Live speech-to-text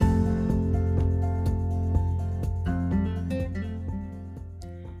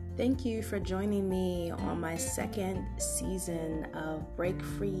Thank you for joining me on my second season of Break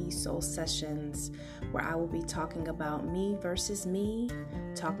Free Soul Sessions, where I will be talking about me versus me,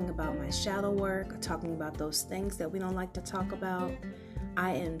 talking about my shadow work, talking about those things that we don't like to talk about.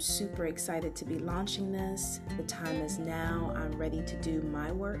 I am super excited to be launching this. The time is now. I'm ready to do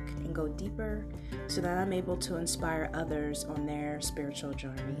my work and go deeper so that I'm able to inspire others on their spiritual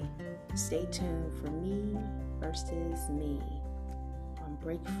journey. Stay tuned for me versus me on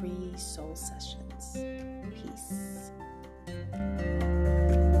Break Free Soul Sessions. Peace.